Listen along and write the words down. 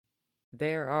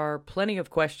There are plenty of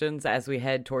questions as we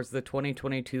head towards the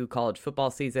 2022 college football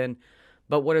season,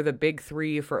 but what are the big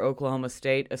three for Oklahoma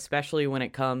State, especially when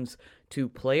it comes to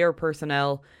player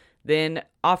personnel? Then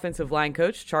offensive line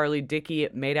coach Charlie Dickey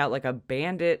made out like a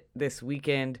bandit this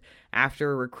weekend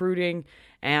after recruiting,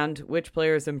 and which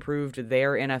players improved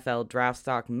their NFL draft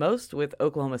stock most with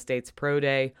Oklahoma State's Pro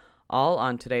Day, all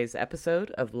on today's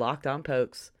episode of Locked On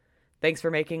Pokes. Thanks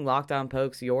for making Locked On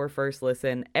Pokes your first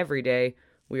listen every day.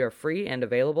 We are free and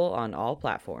available on all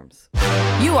platforms.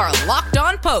 You are Locked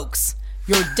On Pokes,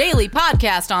 your daily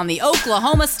podcast on the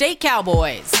Oklahoma State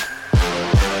Cowboys.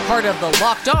 Part of the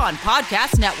Locked On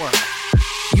Podcast Network,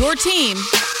 your team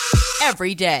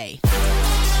every day.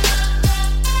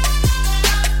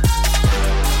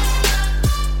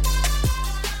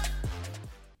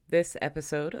 This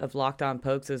episode of Locked On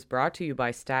Pokes is brought to you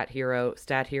by Stat Hero.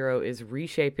 Stat Hero is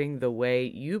reshaping the way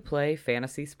you play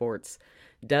fantasy sports.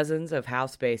 Dozens of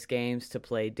house-based games to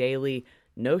play daily,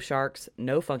 no sharks,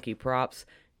 no funky props,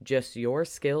 just your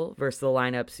skill versus the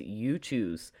lineups you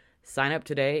choose. Sign up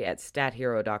today at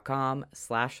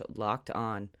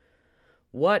stathero.com/lockedon.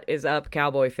 What is up,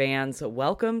 Cowboy fans?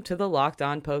 Welcome to the Locked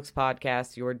On Pokes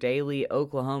podcast, your daily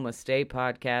Oklahoma State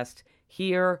podcast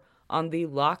here on the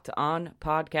Locked On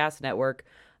Podcast Network.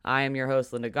 I am your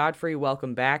host, Linda Godfrey.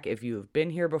 Welcome back if you have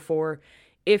been here before.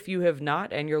 If you have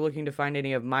not and you're looking to find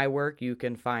any of my work, you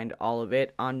can find all of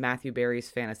it on Matthew Berry's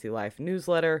Fantasy Life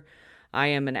newsletter. I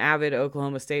am an avid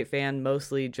Oklahoma State fan,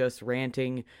 mostly just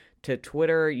ranting to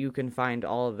Twitter. You can find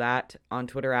all of that on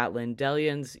Twitter at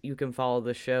Lindellians. You can follow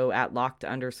the show at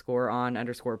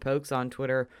locked_on_pokes on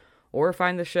Twitter, or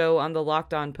find the show on the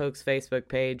Locked On Pokes Facebook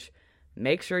page.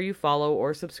 Make sure you follow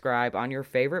or subscribe on your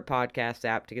favorite podcast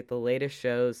app to get the latest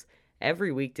shows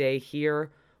every weekday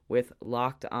here with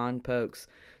Locked On Pokes.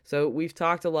 So we've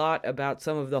talked a lot about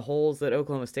some of the holes that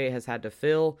Oklahoma State has had to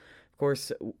fill. Of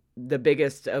course, the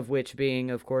biggest of which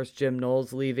being, of course, Jim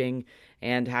Knowles leaving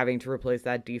and having to replace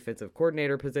that defensive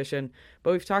coordinator position.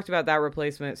 But we've talked about that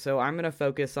replacement, so I'm going to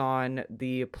focus on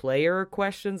the player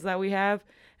questions that we have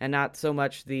and not so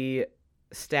much the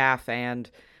staff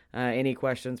and any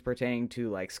questions pertaining to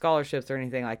like scholarships or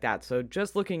anything like that. So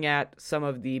just looking at some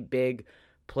of the big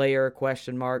player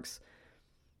question marks.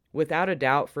 Without a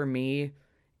doubt, for me,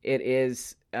 it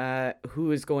is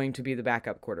who is going to be the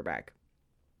backup quarterback.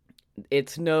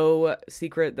 It's no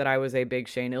secret that I was a big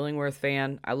Shane Illingworth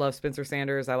fan. I love Spencer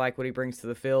Sanders. I like what he brings to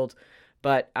the field,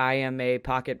 but I am a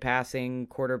pocket passing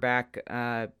quarterback,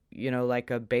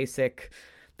 like a basic.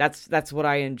 That's what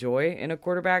I enjoy in a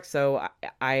quarterback. So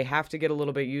I have to get a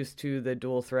little bit used to the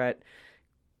dual threat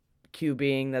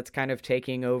QBing that's kind of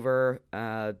taking over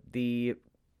the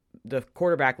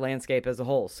quarterback landscape as a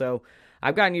whole. So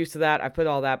I've gotten used to that. I put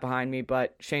all that behind me,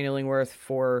 but Shane Illingworth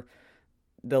for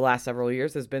the last several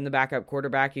years has been the backup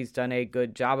quarterback. He's done a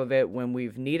good job of it when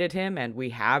we've needed him, and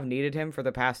we have needed him for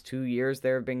the past 2 years.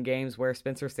 There have been games where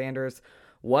Spencer Sanders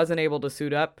wasn't able to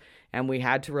suit up, and we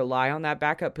had to rely on that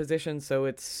backup position, so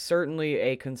it's certainly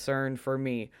a concern for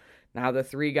me. Now, the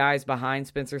three guys behind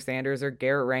Spencer Sanders are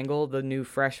Garrett Rangel, the new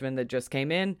freshman that just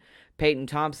came in. Peyton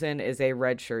Thompson is a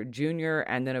redshirt junior.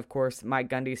 And then, of course, Mike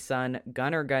Gundy's son,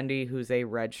 Gunnar Gundy, who's a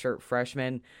redshirt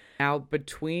freshman. Now,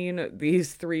 between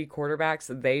these three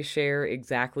quarterbacks, they share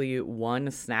exactly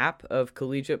one snap of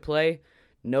collegiate play.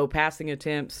 No passing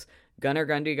attempts. Gunnar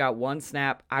Gundy got one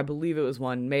snap. I believe it was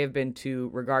one, may have been two.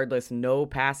 Regardless, no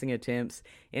passing attempts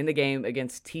in the game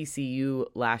against TCU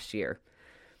last year.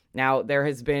 Now, there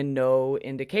has been no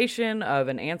indication of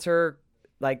an answer.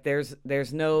 Like, there's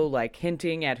no, like,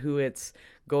 hinting at who it's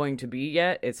going to be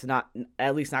yet. It's not,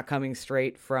 at least not coming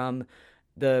straight from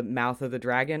the mouth of the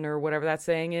dragon or whatever that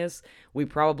saying is. We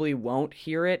probably won't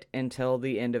hear it until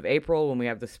the end of April when we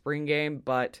have the spring game,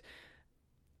 but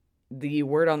the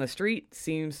word on the street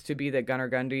seems to be that Gunnar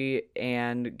Gundy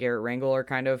and Garrett Rangel are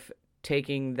kind of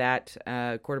taking that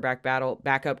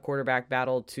backup quarterback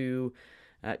battle to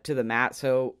the mat.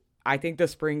 So I think the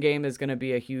spring game is going to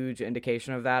be a huge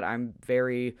indication of that. I'm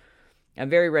very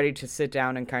ready to sit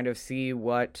down and kind of see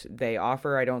what they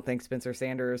offer. I don't think Spencer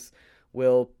Sanders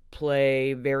will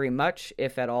play very much,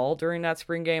 if at all, during that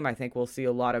spring game. I think we'll see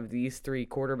a lot of these three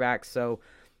quarterbacks. So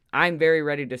I'm very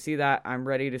ready to see that. I'm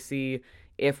ready to see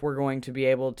if we're going to be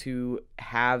able to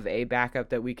have a backup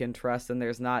that we can trust and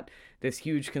there's not this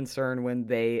huge concern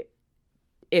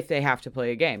if they have to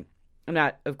play a game. I'm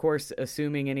not, of course,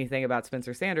 assuming anything about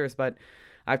Spencer Sanders, but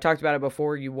I've talked about it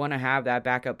before. You want to have that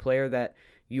backup player that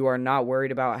you are not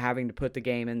worried about having to put the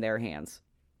game in their hands.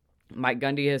 Mike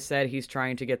Gundy has said he's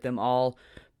trying to get them all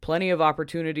plenty of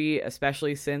opportunity,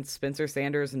 especially since Spencer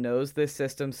Sanders knows this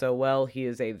system so well. He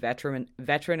is a veteran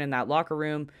in that locker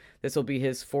room. This will be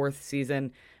his 4th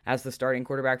season as the starting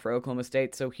quarterback for Oklahoma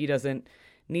State, so he doesn't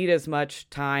need as much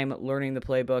time learning the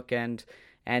playbook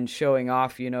and showing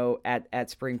off, at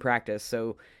spring practice.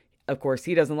 So, of course,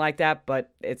 he doesn't like that,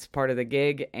 but it's part of the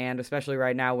gig, and especially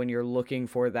right now when you're looking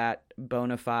for that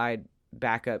bona fide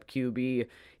backup QB,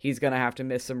 he's going to have to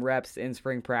miss some reps in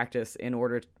spring practice in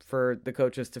order for the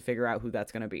coaches to figure out who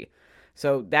that's going to be.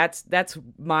 So that's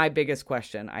my biggest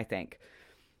question, I think.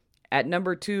 At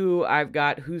number 2, I've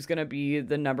got who's going to be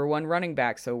the number 1 running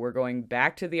back. So we're going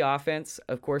back to the offense.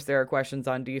 Of course, there are questions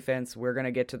on defense. We're going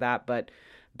to get to that, but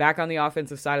back on the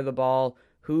offensive side of the ball,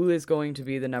 who is going to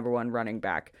be the number 1 running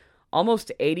back?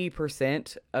 Almost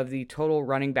 80% of the total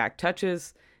running back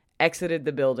touches exited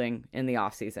the building in the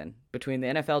offseason between the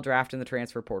NFL draft and the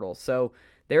transfer portal. So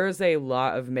there is a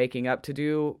lot of making up to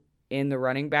do in the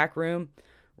running back room.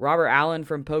 Robert Allen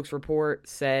from Pokes Report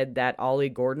said that Ollie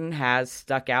Gordon has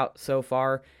stuck out so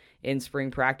far in spring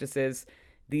practices.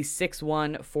 The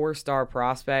 6'1", 4-star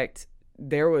prospect,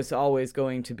 there was always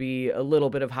going to be a little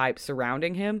bit of hype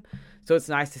surrounding him. So it's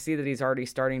nice to see that he's already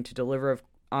starting to deliver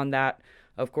on that.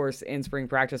 Of course, in spring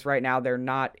practice right now, they're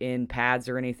not in pads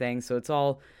or anything. So it's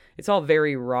all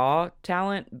very raw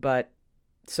talent, but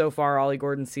so far, Ollie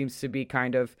Gordon seems to be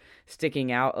kind of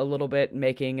sticking out a little bit,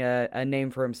 making a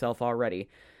name for himself already.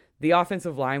 The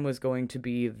offensive line was going to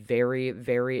be very,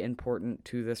 very important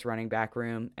to this running back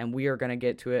room, and we are going to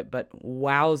get to it, but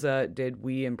wowza, did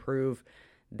we improve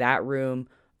that room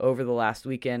over the last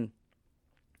weekend.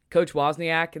 Coach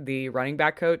Wozniak, the running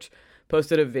back coach,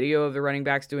 posted a video of the running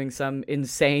backs doing some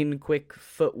insane quick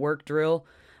footwork drill.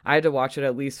 I had to watch it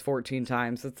at least 14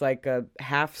 times. It's like a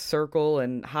half circle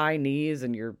and high knees,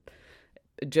 and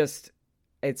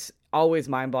it's always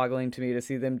mind-boggling to me to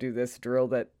see them do this drill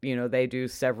that, they do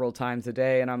several times a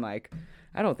day. And I'm like,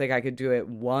 I don't think I could do it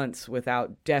once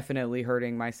without definitely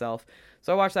hurting myself.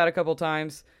 So I watched that a couple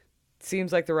times.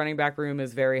 Seems like the running back room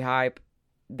is very hype.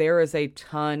 There is a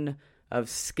ton of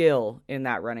skill in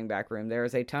that running back room. There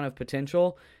is a ton of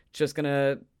potential. Just going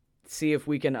to see if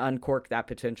we can uncork that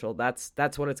potential. That's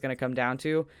what it's going to come down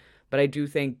to. But I do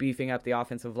think beefing up the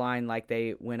offensive line like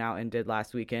they went out and did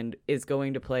last weekend is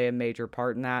going to play a major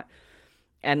part in that.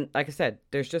 And like I said,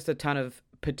 there's just a ton of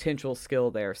potential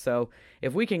skill there. So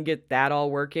if we can get that all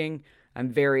working, I'm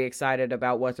very excited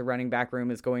about what the running back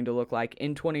room is going to look like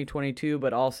in 2022,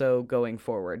 but also going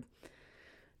forward.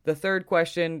 The third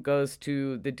question goes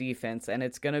to the defense, and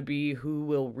it's going to be who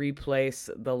will replace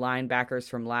the linebackers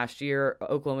from last year.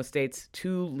 Oklahoma State's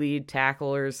 2 lead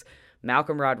tacklers,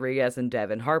 Malcolm Rodriguez and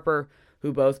Devin Harper,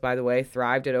 who both, by the way,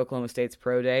 thrived at Oklahoma State's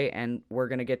Pro Day, and we're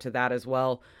going to get to that as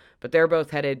well. But they're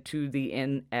both headed to the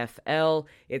NFL.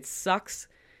 It sucks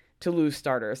to lose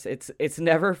starters. It's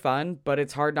never fun, but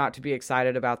it's hard not to be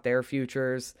excited about their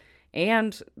futures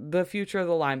and the future of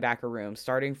the linebacker room,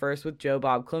 starting first with Joe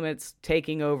Bob Clements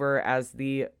taking over as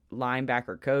the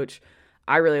linebacker coach.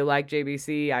 I really like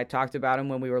JBC. I talked about him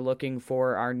when we were looking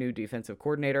for our new defensive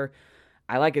coordinator.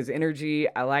 I like his energy.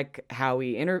 I like how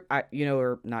he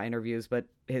or not interviews, but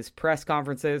his press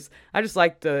conferences. I just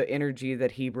like the energy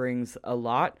that he brings a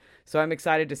lot. So I'm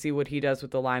excited to see what he does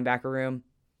with the linebacker room.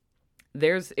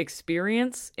 There's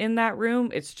experience in that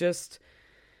room. It's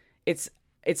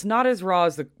not as raw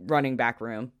as the running back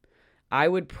room. I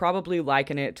would probably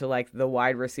liken it to like the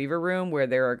wide receiver room, where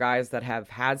there are guys that have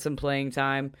had some playing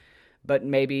time, but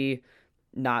maybe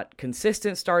not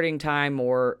consistent starting time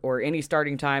or any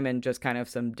starting time, and just kind of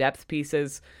some depth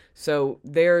pieces. So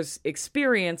there's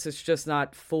experience. It's just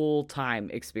not full-time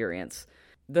experience.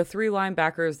 The 3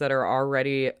 linebackers that are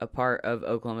already a part of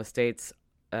Oklahoma State's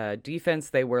defense,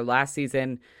 they were last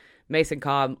season, Mason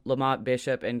Cobb, Lamont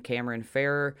Bishop, and Cameron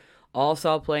Farrer. All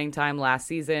saw playing time last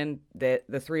season. The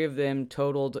 3 of them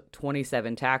totaled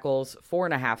 27 tackles,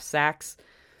 4.5 sacks.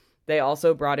 They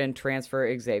also brought in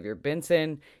transfer Xavier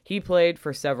Benson. He played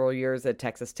for several years at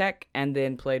Texas Tech and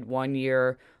then played 1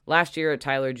 year last year at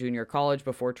Tyler Junior College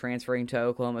before transferring to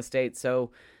Oklahoma State.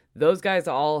 So those guys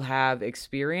all have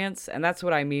experience, and that's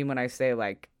what I mean when I say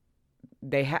like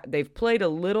they've played a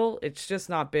little. It's just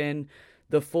not been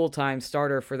the full-time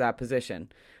starter for that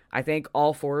position. I think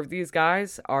all 4 of these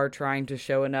guys are trying to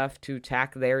show enough to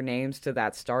tack their names to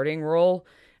that starting role.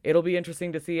 It'll be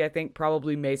interesting to see. I think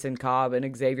probably Mason Cobb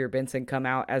and Xavier Benson come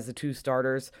out as the 2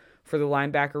 starters for the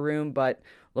linebacker room, but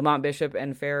Lamont Bishop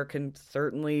and Farrer can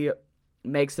certainly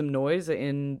make some noise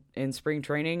in spring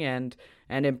training and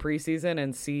in preseason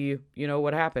and see,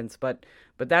 what happens. But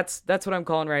that's what I'm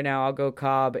calling right now. I'll go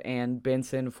Cobb and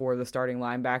Benson for the starting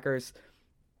linebackers.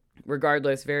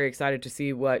 regardless, very excited to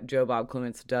see what Joe Bob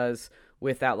Clements does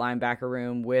with that linebacker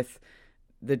room, with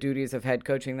the duties of head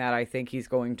coaching that I think he's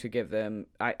going to give them.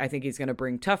 I think he's going to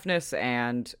bring toughness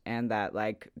and that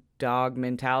like dog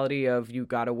mentality of you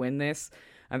got to win this.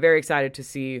 I'm very excited to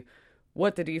see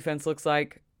what the defense looks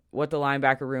like, what the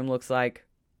linebacker room looks like.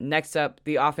 Next up,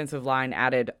 the offensive line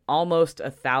added almost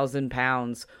 1,000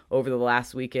 pounds over the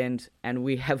last weekend, and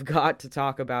we have got to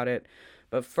talk about it.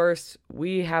 But first,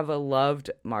 we have a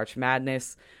loved March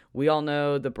Madness. We all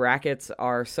know the brackets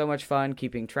are so much fun,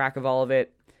 keeping track of all of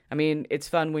it. I mean, it's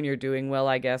fun when you're doing well,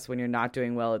 I guess. When you're not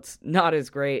doing well, it's not as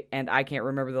great. And I can't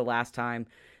remember the last time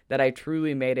that I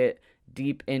truly made it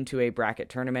deep into a bracket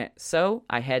tournament. So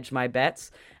I hedged my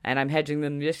bets, and I'm hedging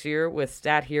them this year with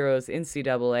Stat Heroes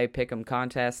NCAA Pick'em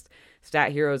contest.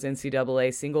 Stat Heroes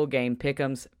NCAA single game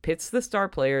Pick'ems pits the star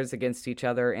players against each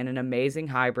other in an amazing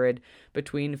hybrid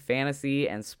between fantasy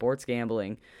and sports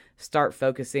gambling. Start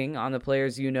focusing on the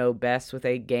players you know best with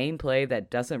a gameplay that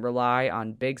doesn't rely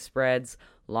on big spreads,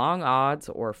 long odds,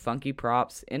 or funky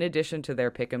props. In addition to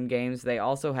their pick'em games, they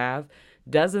also have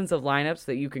dozens of lineups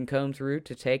that you can comb through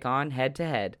to take on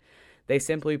head-to-head. They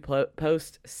simply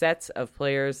post sets of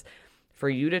players for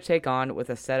you to take on with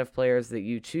a set of players that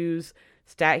you choose.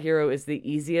 Stat Hero is the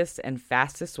easiest and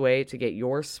fastest way to get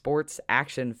your sports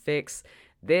action fix.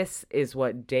 This is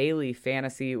what daily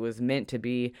fantasy was meant to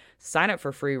be. Sign up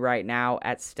for free right now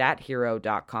at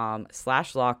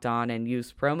stathero.com/lockedon and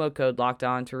use promo code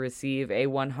lockedon to receive a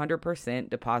 100%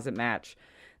 deposit match.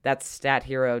 That's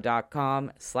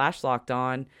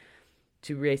stathero.com/lockedon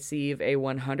to receive a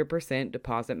 100%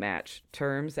 deposit match.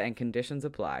 Terms and conditions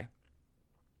apply.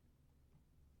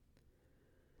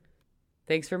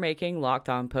 Thanks for making Locked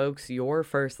On Pokes your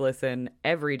first listen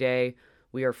every day.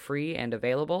 We are free and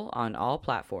available on all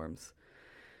platforms.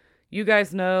 You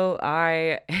guys know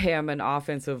I am an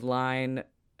offensive line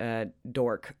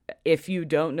dork. If you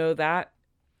don't know that,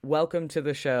 welcome to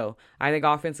the show. I think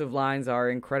offensive lines are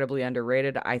incredibly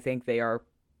underrated. I think they are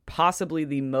possibly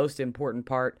the most important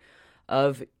part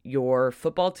of your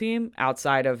football team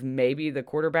outside of maybe the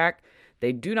quarterback.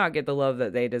 They do not get the love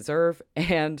that they deserve,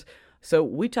 and so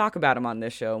we talk about them on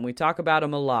this show, and we talk about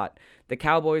them a lot. The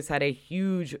Cowboys had a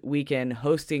huge weekend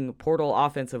hosting portal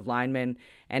offensive linemen,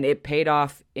 and it paid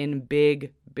off in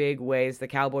big, big ways. The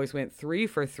Cowboys went 3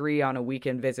 for 3 on a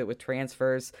weekend visit with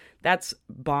transfers. That's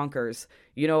bonkers.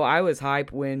 You know, I was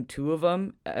hype when 2 of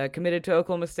them committed to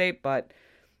Oklahoma State, but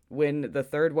when the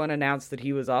third one announced that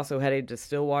he was also headed to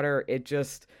Stillwater, it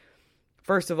just,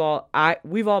 first of all,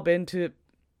 we've all been to,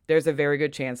 there's a very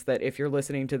good chance that if you're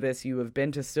listening to this, you have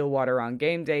been to Stillwater on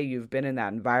game day, you've been in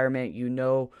that environment, you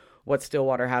know what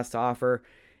Stillwater has to offer.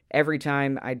 Every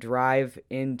time I drive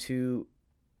into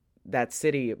that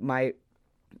city,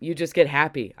 you just get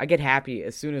happy. I get happy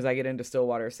as soon as I get into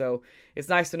Stillwater. So it's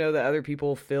nice to know that other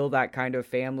people feel that kind of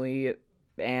family,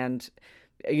 and,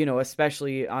 you know,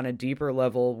 especially on a deeper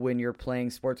level when you're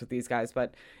playing sports with these guys.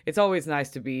 But it's always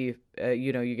nice to be,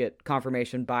 you get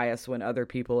confirmation bias when other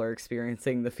people are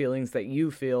experiencing the feelings that you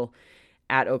feel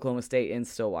at Oklahoma State in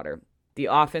Stillwater. The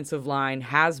offensive line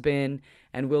has been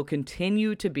and will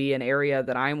continue to be an area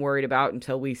that I'm worried about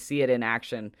until we see it in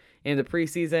action in the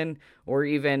preseason or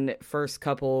even first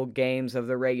couple games of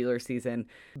the regular season.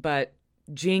 But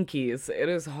jinkies, it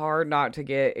is hard not to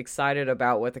get excited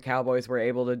about what the Cowboys were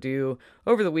able to do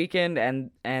over the weekend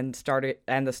and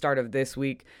the start of this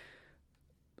week.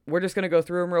 We're just going to go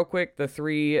through them real quick. The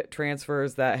 3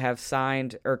 transfers that have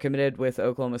signed or committed with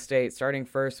Oklahoma State, starting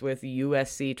first with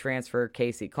USC transfer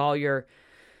Casey Collier.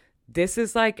 This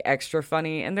is like extra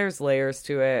funny, and there's layers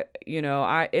to it. You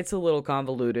know, it's a little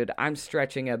convoluted. I'm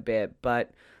stretching a bit, but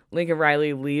Lincoln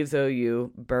Riley leaves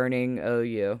OU, burning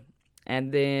OU.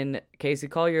 And then Casey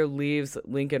Collier leaves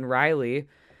Lincoln Riley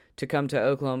to come to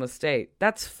Oklahoma State.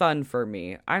 That's fun for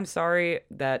me. I'm sorry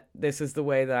that this is the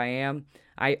way that I am.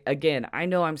 I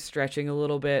know I'm stretching a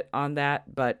little bit on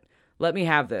that, but let me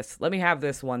have this. Let me have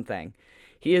this one thing.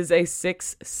 He is a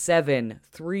 6'7",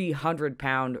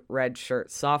 300-pound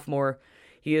redshirt sophomore.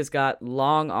 He has got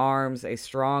long arms, a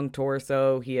strong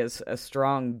torso. He has a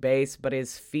strong base, but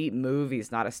his feet move.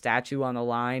 He's not a statue on the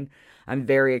line. I'm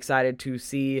very excited to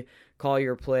see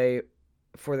Collier play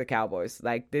for the Cowboys.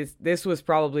 Like this was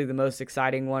probably the most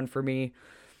exciting one for me.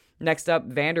 Next up,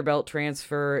 Vanderbilt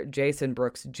transfer Jason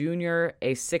Brooks Jr.,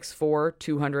 a 6'4",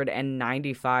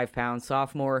 295-pound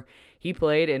sophomore. He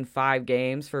played in 5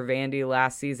 games for Vandy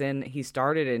last season. He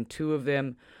started in 2 of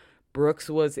them. Brooks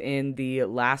was in the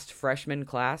last freshman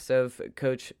class of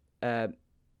Coach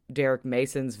Derek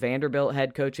Mason's Vanderbilt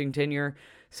head coaching tenure.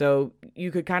 So you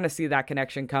could kind of see that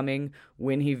connection coming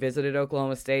when he visited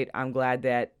Oklahoma State. I'm glad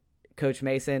that Coach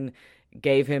Mason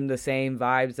gave him the same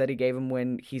vibes that he gave him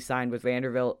when he signed with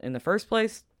Vanderbilt in the first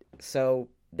place. So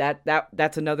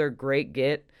that's another great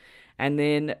get. And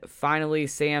then finally,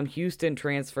 Sam Houston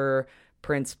transfer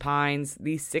Prince Pines,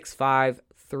 the 6'5",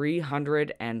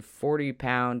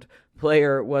 340-pound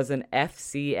player, was an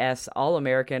FCS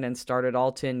All-American and started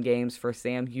all 10 games for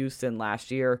Sam Houston last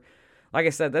year. Like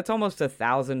I said, that's almost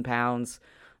 1,000 pounds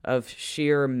of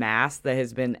sheer mass that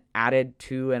has been added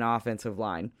to an offensive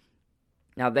line.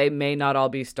 Now, they may not all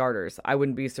be starters. I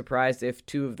wouldn't be surprised if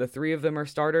 2 of the 3 of them are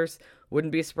starters.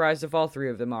 Wouldn't be surprised if all 3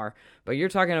 of them are. But you're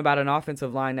talking about an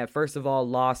offensive line that, first of all,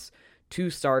 lost 2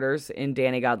 starters in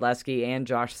Danny Godleski and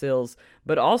Josh Sills,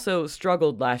 but also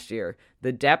struggled last year.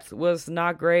 The depth was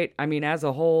not great. I mean, as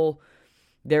a whole,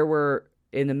 there were,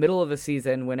 in the middle of the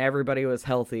season when everybody was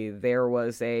healthy, there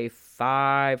was a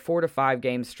 4 to 5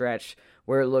 game stretch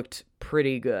where it looked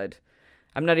pretty good.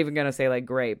 I'm not even going to say like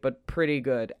great, but pretty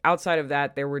good. Outside of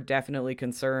that, there were definitely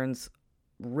concerns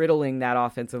riddling that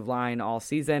offensive line all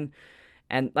season.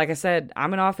 And like I said,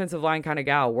 I'm an offensive line kind of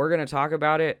gal. We're going to talk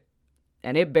about it,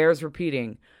 and it bears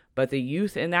repeating. But the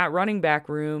youth in that running back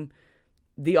room,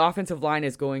 the offensive line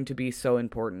is going to be so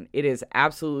important. It is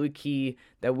absolutely key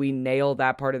that we nail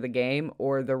that part of the game,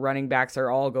 or the running backs are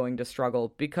all going to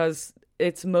struggle, because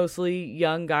it's mostly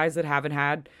young guys that haven't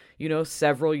had,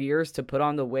 several years to put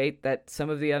on the weight that some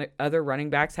of the other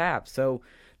running backs have. So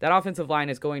that offensive line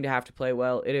is going to have to play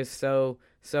well. It is so,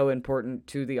 so important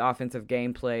to the offensive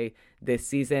gameplay this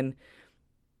season.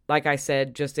 Like I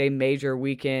said, just a major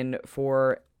weekend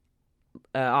for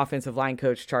offensive line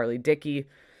coach Charlie Dickey,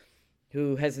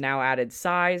 who has now added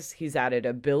size, he's added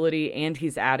ability, and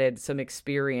he's added some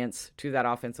experience to that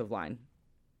offensive line.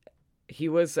 He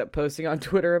was posting on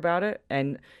Twitter about it,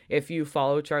 and if you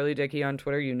follow Charlie Dickey on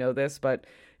Twitter, you know this, but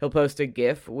he'll post a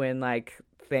GIF when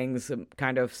things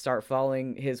kind of start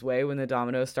falling his way, when the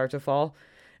dominoes start to fall,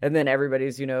 and then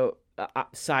everybody's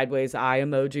sideways eye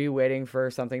emoji waiting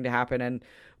for something to happen. And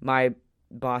my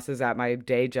bosses at my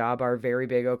day job are very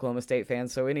big Oklahoma State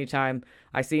fans, so anytime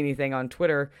I see anything on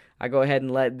Twitter, I go ahead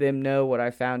and let them know what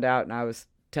I found out. And I was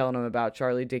telling them about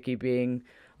Charlie Dickey being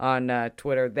on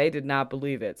Twitter. They did not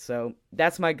believe it. So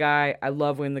that's my guy. I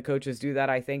love when the coaches do that.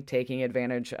 I think taking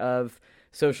advantage of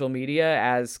social media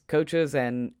as coaches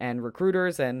and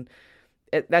recruiters, and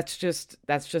that's just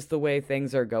the way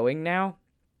things are going now.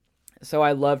 So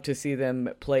I love to see them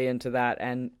play into that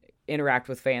and interact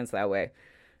with fans that way.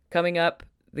 Coming up,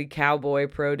 the Cowboy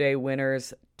Pro Day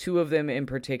winners, 2 of them in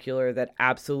particular that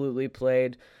absolutely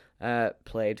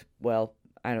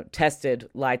tested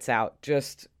lights out,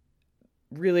 just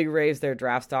really raised their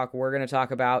draft stock. We're going to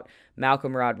talk about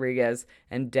Malcolm Rodriguez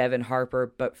and Devin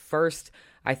Harper. But first,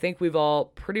 I think we've all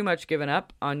pretty much given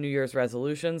up on New Year's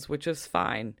resolutions, which is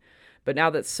fine. But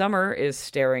now that summer is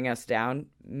staring us down,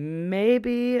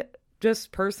 maybe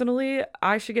just personally,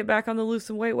 I should get back on the lose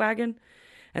some weight wagon.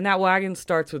 And that wagon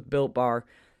starts with Built Bar.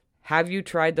 Have you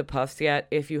tried the Puffs yet?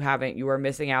 If you haven't, you are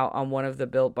missing out on one of the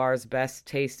Built Bar's best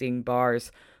tasting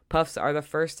bars. Puffs are the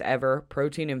first ever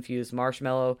protein-infused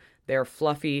marshmallow. They're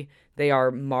fluffy, they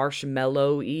are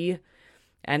marshmallow-y,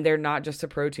 and they're not just a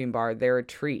protein bar, they're a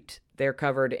treat. They're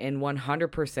covered in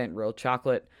 100% real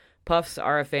chocolate. Puffs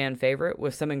are a fan favorite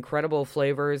with some incredible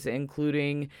flavors,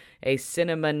 including a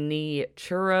cinnamony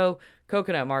churro,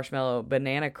 coconut marshmallow,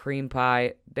 banana cream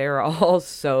pie. They're all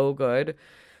so good.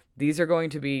 These are going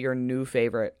to be your new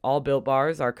favorite. All Built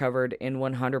Bars are covered in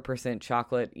 100%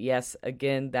 chocolate. Yes,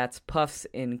 again, that's Puffs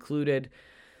included.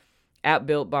 At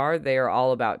Built Bar, they are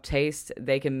all about taste.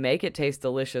 They can make it taste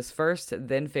delicious first,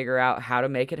 then figure out how to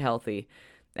make it healthy.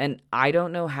 And I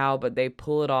don't know how, but they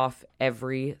pull it off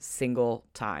every single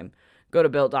time. Go to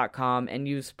Built.com and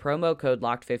use promo code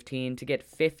LOCKED15 to get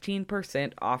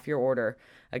 15% off your order.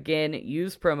 Again,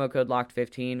 use promo code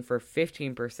LOCKED15 for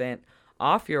 15%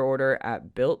 off your order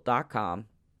at Built.com.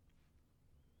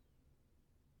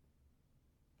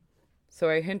 So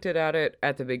I hinted at it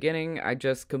at the beginning. I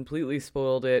just completely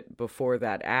spoiled it before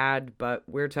that ad, but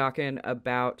we're talking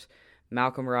about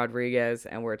Malcolm Rodriguez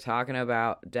and we're talking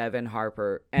about Devin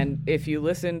Harper. And if you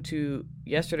listened to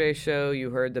yesterday's show,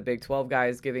 you heard the Big 12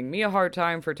 guys giving me a hard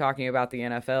time for talking about the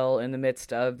NFL in the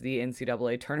midst of the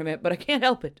NCAA tournament, but I can't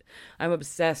help it. I'm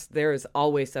obsessed. There is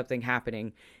always something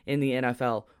happening in the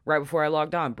NFL. Right before I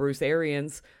logged on, Bruce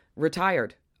Arians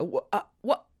retired.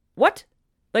 What?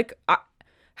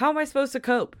 How am I supposed to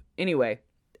cope? Anyway,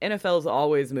 NFL is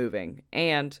always moving.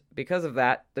 And because of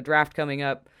that, the draft coming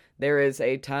up, there is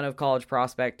a ton of college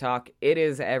prospect talk. It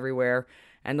is everywhere.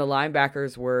 And the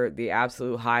linebackers were the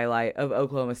absolute highlight of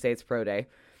Oklahoma State's pro day.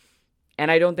 And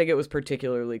I don't think it was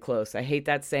particularly close. I hate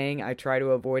that saying. I try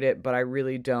to avoid it, but I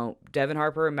really don't. Devin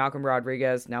Harper and Malcolm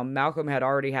Rodriguez. Now, Malcolm had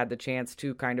already had the chance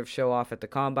to kind of show off at the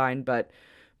combine, but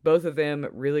both of them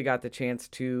really got the chance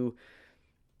to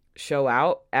show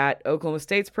out at Oklahoma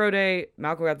State's Pro Day.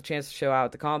 Malcolm got the chance to show out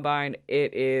at the combine.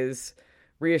 It is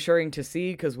reassuring to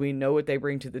see because we know what they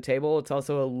bring to the table. It's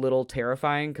also a little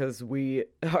terrifying because we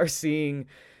are seeing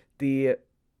the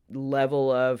level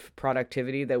of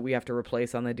productivity that we have to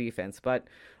replace on the defense. But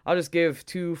I'll just give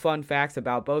 2 fun facts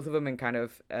about both of them and kind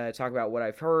of talk about what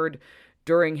I've heard.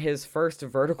 During his first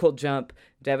vertical jump,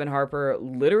 Devin Harper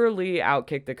literally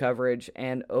outkicked the coverage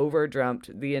and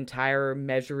overjumped the entire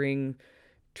measuring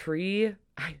tree.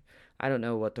 I don't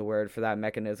know what the word for that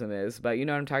mechanism is, but you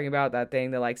know what I'm talking about? That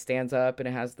thing that like stands up and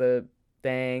it has the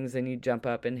things and you jump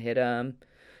up and hit them.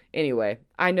 Anyway,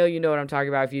 I know you know what I'm talking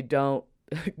about. If you don't,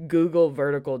 Google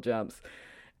vertical jumps.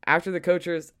 After the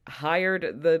coaches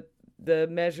hired the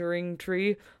measuring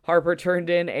tree, Harper turned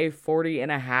in a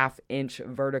 40.5-inch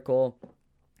vertical.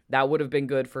 That would have been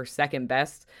good for second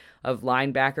best of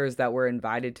linebackers that were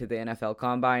invited to the NFL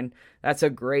Combine. That's a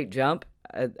great jump.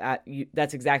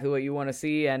 That's exactly what you want to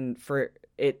see, and for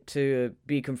it to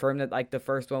be confirmed that like the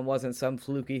first one wasn't some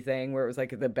fluky thing where it was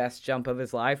like the best jump of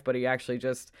his life, but he actually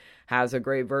just has a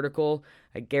great vertical.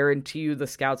 I guarantee you the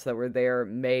scouts that were there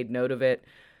made note of it.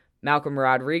 Malcolm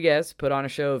Rodriguez put on a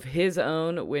show of his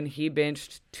own when he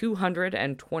benched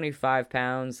 225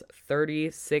 pounds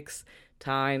 36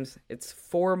 times. It's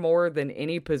 4 more than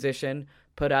any position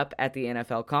put up at the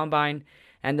NFL Combine,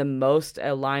 and the most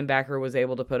a linebacker was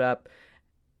able to put up.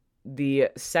 The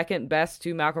second best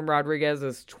to Malcolm Rodriguez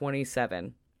is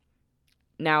 27.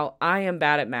 Now, I am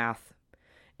bad at math,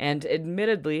 and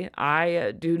admittedly,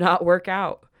 I do not work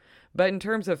out. But in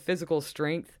terms of physical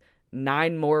strength,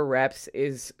 9 more reps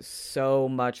is so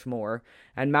much more.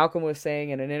 And Malcolm was saying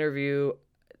in an interview,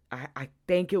 I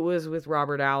think it was with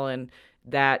Robert Allen,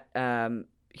 that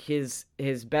his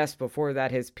best before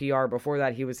that, his PR before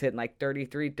that, he was hitting like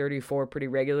 33, 34 pretty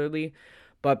regularly.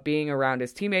 But being around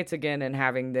his teammates again and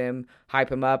having them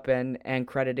hype him up and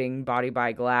crediting Body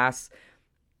by Glass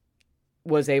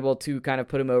was able to kind of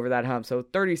put him over that hump. So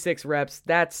 36 reps,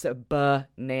 that's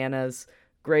bananas.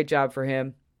 Great job for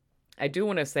him. I do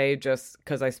want to say, just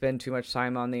because I spend too much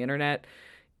time on the internet,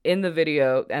 in the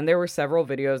video, and there were several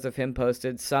videos of him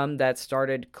posted, some that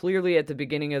started clearly at the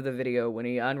beginning of the video when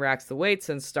he unracks the weights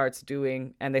and starts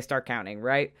doing, and they start counting,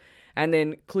 right? And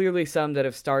then clearly some that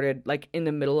have started like in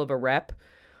the middle of a rep.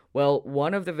 Well,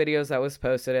 one of the videos that was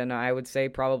posted, and I would say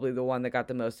probably the one that got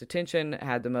the most attention,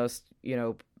 had the most,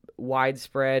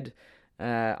 widespread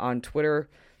on Twitter,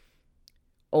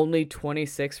 only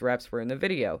 26 reps were in the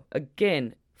video.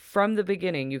 Again, from the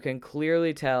beginning, you can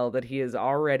clearly tell that he is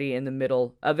already in the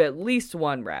middle of at least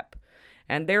 1 rep.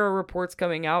 And there are reports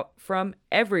coming out from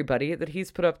everybody that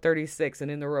he's put up 36. And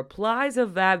in the replies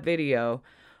of that video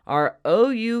are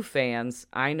OU fans,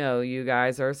 I know you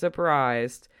guys are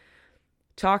surprised,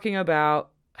 talking about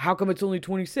how come it's only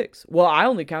 26? Well, I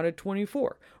only counted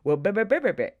 24. Well,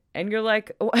 and you're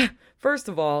like, first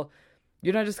of all,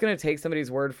 you're not just going to take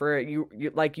somebody's word for it. You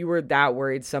were that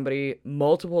worried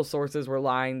multiple sources were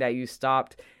lying that you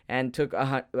stopped and took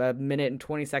a minute and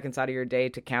 20 seconds out of your day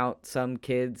to count some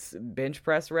kids' bench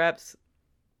press reps.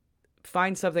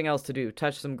 Find something else to do.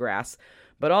 Touch some grass.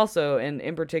 But also, and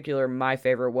in particular, my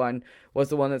favorite one was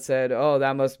the one that said, oh,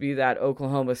 that must be that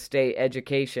Oklahoma State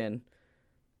education.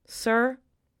 Sir,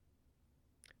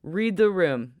 read the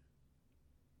room.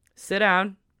 Sit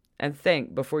down and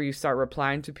think before you start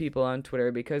replying to people on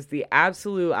Twitter, because the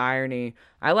absolute irony,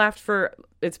 I laughed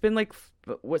it's been like,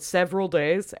 several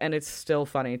days, and it's still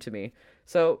funny to me.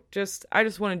 So I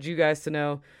just wanted you guys to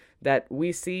know that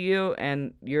we see you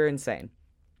and you're insane.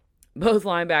 Both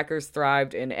linebackers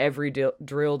thrived in every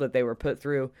drill that they were put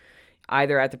through,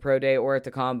 either at the Pro Day or at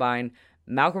the Combine.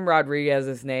 Malcolm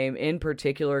Rodriguez's name in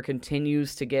particular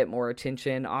continues to get more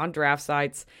attention on draft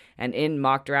sites and in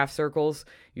mock draft circles.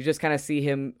 You just kind of see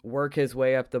him work his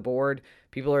way up the board.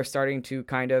 People are starting to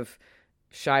kind of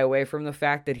shy away from the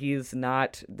fact that he's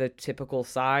not the typical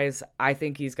size. I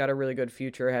think he's got a really good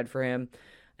future ahead for him.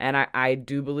 And I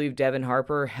do believe Devin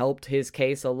Harper helped his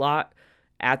case a lot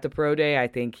at the Pro Day. I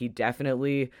think he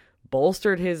definitely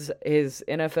bolstered his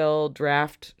NFL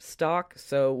draft stock,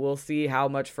 so we'll see how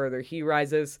much further he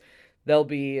rises. There'll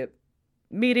be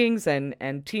meetings and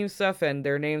team stuff, and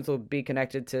their names will be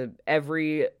connected to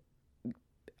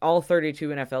all 32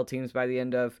 NFL teams by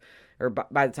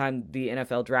the time the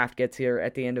NFL draft gets here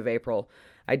at the end of April.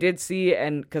 I did see,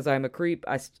 and because I'm a creep,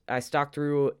 I stalked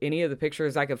through any of the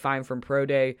pictures I could find from Pro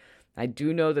Day. I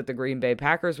do know that the Green Bay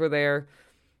Packers were there.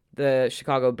 The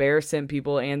Chicago Bears sent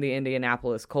people, and the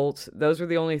Indianapolis Colts. Those were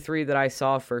the only 3 that I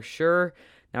saw for sure.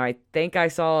 Now, I think I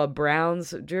saw a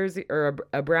Browns jersey or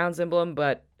a Browns emblem,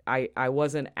 but I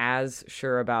wasn't as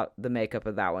sure about the makeup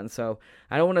of that one. So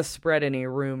I don't want to spread any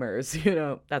rumors.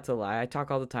 That's a lie. I talk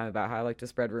all the time about how I like to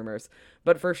spread rumors.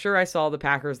 But for sure, I saw the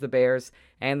Packers, the Bears,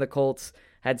 and the Colts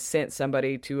had sent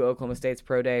somebody to Oklahoma State's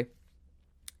Pro Day.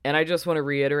 And I just want to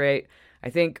reiterate,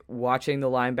 I think watching the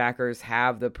linebackers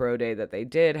have the Pro Day that they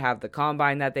did, have the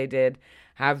combine that they did,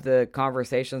 have the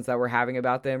conversations that we're having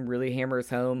about them really hammers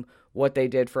home what they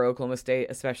did for Oklahoma State,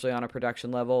 especially on a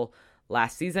production level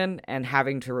last season, and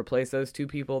having to replace those 2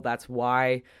 people. That's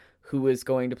why who is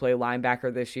going to play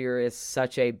linebacker this year is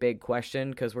such a big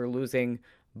question, because we're losing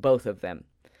both of them.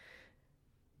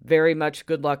 Very much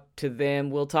good luck to them.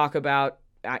 We'll talk about,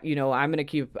 I'm going to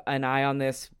keep an eye on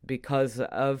this because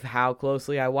of how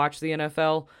closely I watch the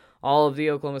NFL. All of the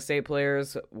Oklahoma State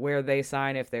players, where they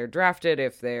sign, if they're drafted,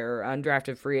 if they're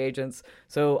undrafted free agents.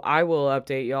 So I will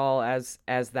update y'all as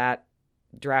that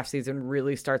draft season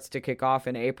really starts to kick off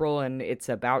in April, and it's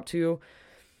about to.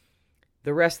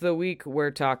 The rest of the week,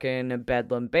 we're talking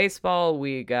Bedlam baseball.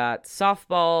 We got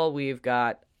softball. We've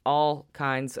got all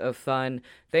kinds of fun.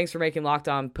 Thanks for making Locked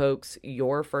On Pokes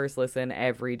your first listen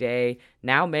every day.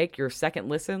 Now make your second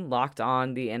listen Locked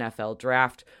On the NFL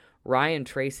Draft. Ryan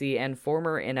Tracy and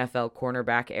former NFL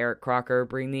cornerback Eric Crocker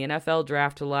bring the NFL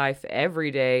Draft to life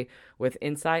every day with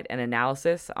insight and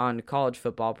analysis on college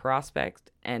football prospects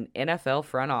and NFL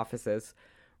front offices.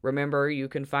 Remember, you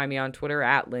can find me on Twitter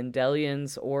at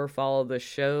Lindellians, or follow the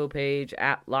show page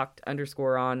at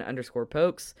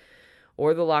locked_on_pokes,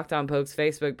 or the Locked On Pokes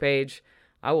Facebook page.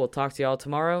 I will talk to y'all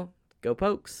tomorrow. Go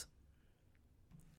Pokes!